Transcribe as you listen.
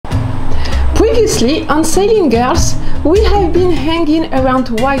Previously on Sailing Girls, we have been hanging around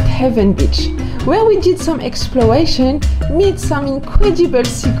Whitehaven Beach, where we did some exploration, meet some incredible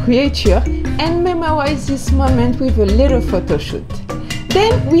sea creatures, and memorize this moment with a little photo shoot.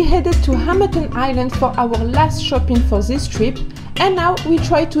 Then we headed to Linedeman Island for our last shopping for this trip, and now we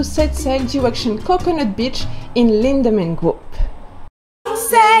try to set sail direction Coconut Beach in Linedeman Group.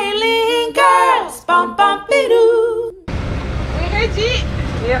 Sailing Girls! Bum, bum, bidoo. We're ready!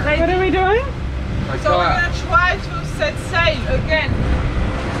 We're ready. What are we doing? So we're gonna try to set sail again.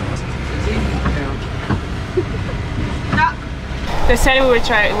 No. The sail we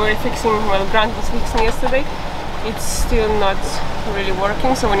were fixing, well, Grant was fixing yesterday. It's still not really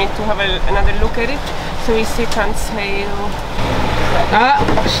working, so we need to have another look at it. So we still can't sail. Ah,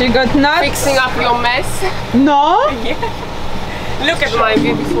 she got nuts. Fixing up your mess. No? Yeah. Look at my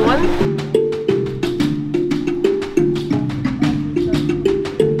beautiful one.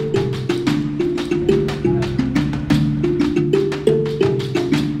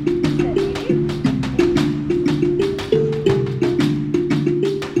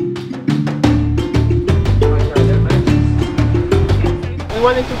 We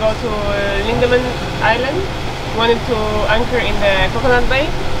wanted to go to Linedeman Island. We wanted to anchor in the Coconut Bay.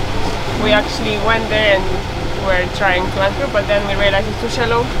 We actually went there and were trying to anchor, but then we realized it's too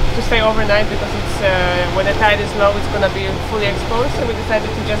shallow to stay overnight because it's when the tide is low, it's gonna be fully exposed. So we decided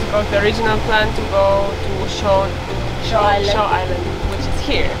to just go to the original plan to go to Shaw Island, which is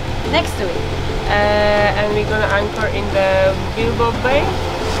here next to it. And we're gonna anchor in the Bilbo Bay,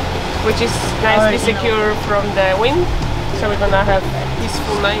 which is nicely secure from the wind. So we're gonna have a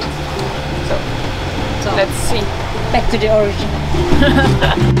peaceful night. So let's see. Back to the original.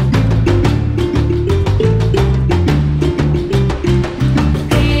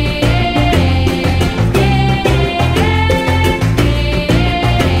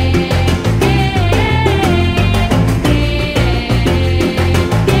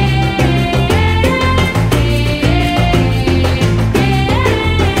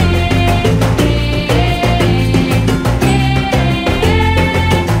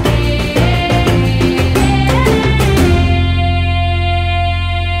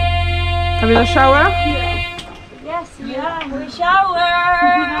 Having a shower? Yes, we shower!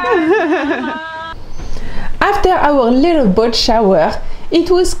 After our little boat shower, it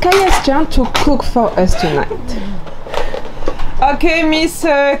was Kaya's turn to cook for us tonight. Okay, Miss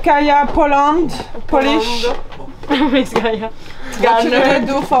Kaya Polish. Miss Kaya. What you gonna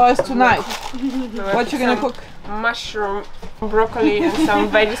do for us tonight? What you gonna cook? Mushroom, broccoli and some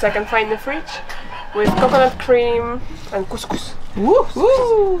veggies I can find in the fridge with coconut cream and couscous.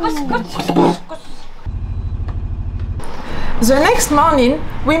 The next morning,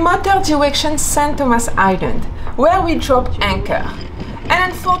 we motored direction St. Thomas Island, where we dropped anchor.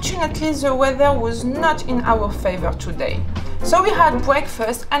 And unfortunately, the weather was not in our favor today. So we had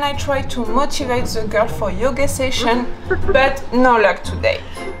breakfast and I tried to motivate the girl for yoga session, but no luck today.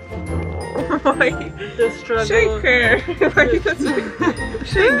 The struggle. Shake her.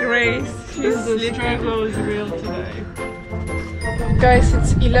 Shake Grace. The struggle is real today. Guys,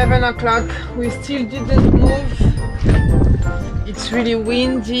 it's 11 o'clock. We still didn't move. It's really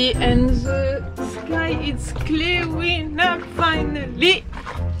windy and the sky is clearing up finally.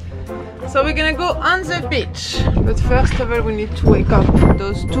 So we're gonna go on the beach. But first of all, we need to wake up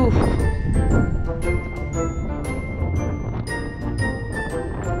those two.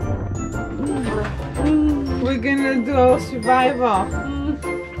 We're gonna do our survivor.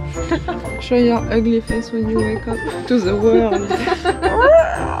 Show your ugly face when you wake up to the world.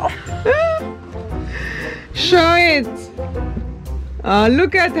 Show it! Oh,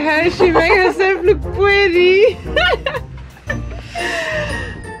 look at her, she made herself look pretty.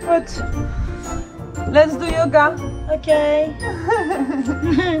 But let's do yoga. Okay.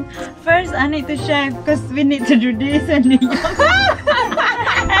 First I need to shave because we need to do this and the yoga.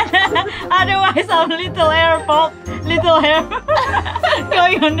 Otherwise I'm little hair pop, little hair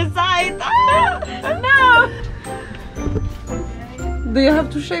going on the side. No! Do you have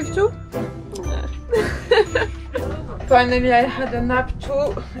to shave too? Finally I had a nap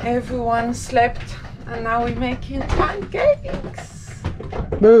too. Everyone slept and now we're making pancakes.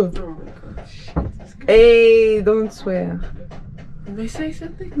 Boo. Oh my gosh. Hey, don't swear. Did I say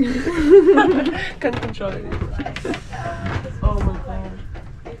something? Can't control it. Oh my god.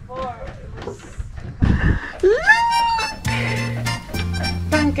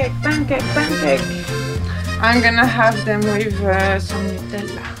 Pancake, pancake, pancake. I'm gonna have them with some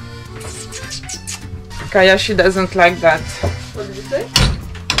Nutella. Kaya, she doesn't like that. What did you say?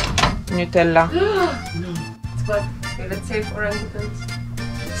 Nutella. No. It's bad. Okay, let's save orangutans.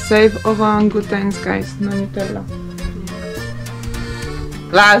 Save orangutans, guys, no Nutella.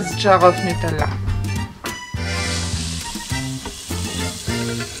 Last jar of Nutella.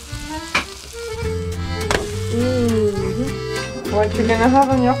 What you gonna have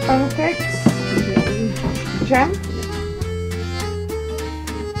on your pancakes? Jam?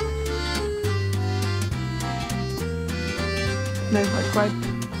 Never quite.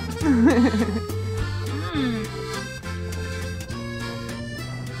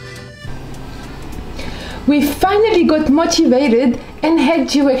 We finally got motivated and head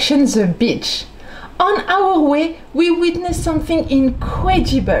direction the beach. On our way, we witnessed something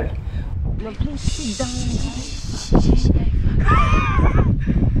incredible.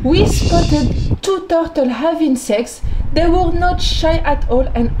 We spotted 2 turtles having sex. They were not shy at all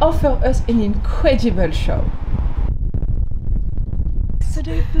and offered us an incredible show. So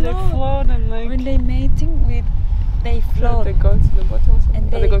they float and like when they mating with they float. They go to the bottom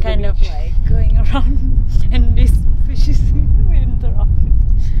and they kind of like going around and this fish is we interrupted.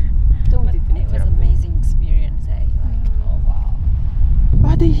 But it was an amazing experience. Like oh wow.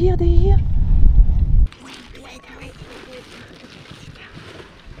 Oh, they're here, they're here.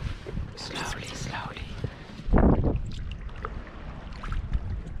 Slowly, slowly.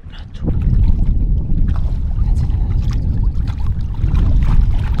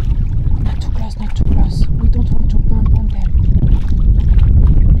 Not too close, not too close. We don't want to bump on them.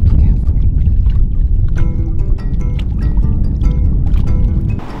 Be careful.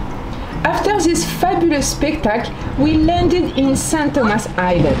 After this fabulous spectacle, we landed in St. Thomas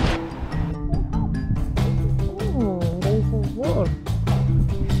Island.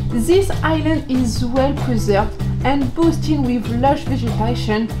 This island is well preserved and boasting with lush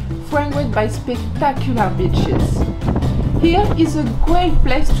vegetation flanked by spectacular beaches. Here is a great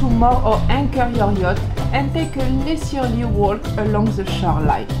place to moor or anchor your yacht and take a leisurely walk along the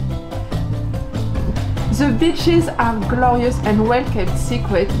shoreline. The beaches are glorious and well-kept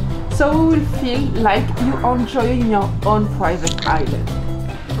secret, so you will feel like you are enjoying your own private island.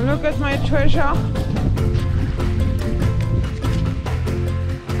 Look at my treasure.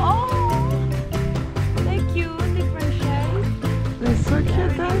 It's so cute,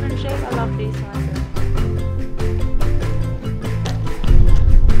 different shape. I love this one.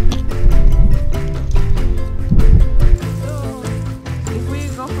 If we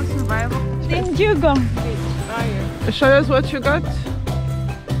go for survival, Didn't you go? Show us what you got.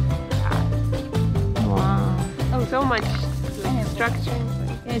 Wow. oh, so much structure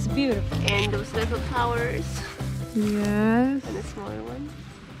It's beautiful. and those little flowers Yes. and a smaller one.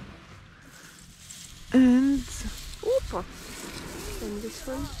 And Opa. And this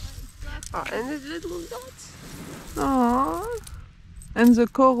one. Oh, and the little dots. aww. And the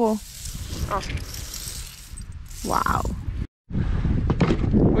coral. Oh. Wow.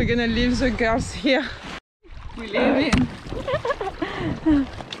 We're gonna leave the girls here. We live in.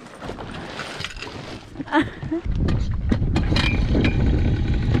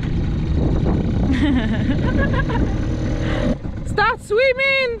 Start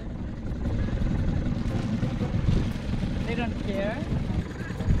swimming! They don't care.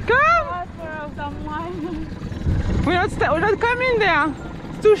 Come! We're not coming there.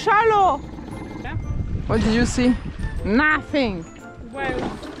 It's too shallow. Yeah. What did you see? Nothing.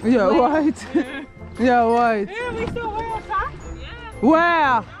 Well, Yeah, right. Yeah, right. yeah, we saw whales, huh? Yeah.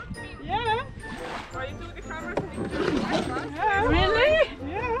 Where? Yeah. Oh, you took the cameras and yeah. Really?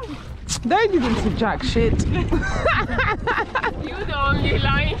 Yeah. They didn't see jack shit. You're the only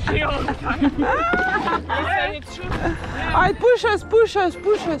lying here all the time. You said it's true. Yeah. I push us, push us,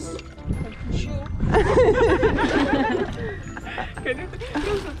 push us. Sure.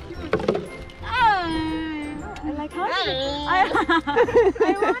 I like how do they,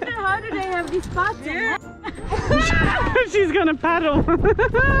 I wonder how do they have this pattern? She's gonna paddle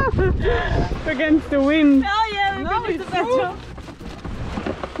against the wind. Oh yeah, we No, finished it's the petrol.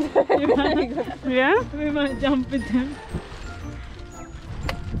 Yeah? We might jump with them.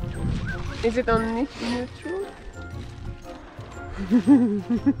 Is it on neutral?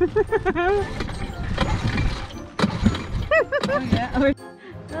 Oh yeah.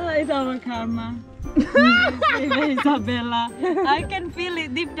 That is our karma. Isabella. I can feel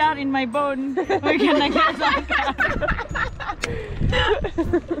it deep down in my bone. We're gonna get some karma.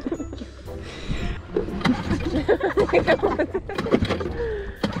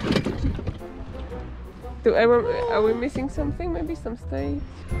 Are we missing something? Maybe some stage?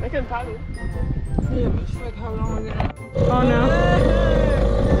 I can paddle. Yeah, but it's like how long we're gonna... Oh no.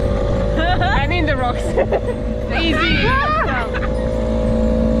 And in the rocks. Easy.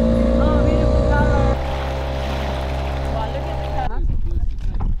 Oh, beautiful color. Wow, look at the color.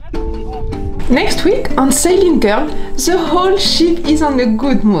 Next week on Sailing Girl, the whole ship is on a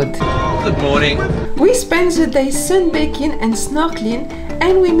good mood. Good morning. We spend the day sunbaking and snorkeling,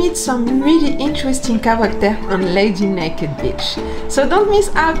 and we meet some really interesting characters on Lady Naked Beach. So don't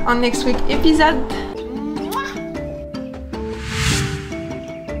miss out on next week's episode.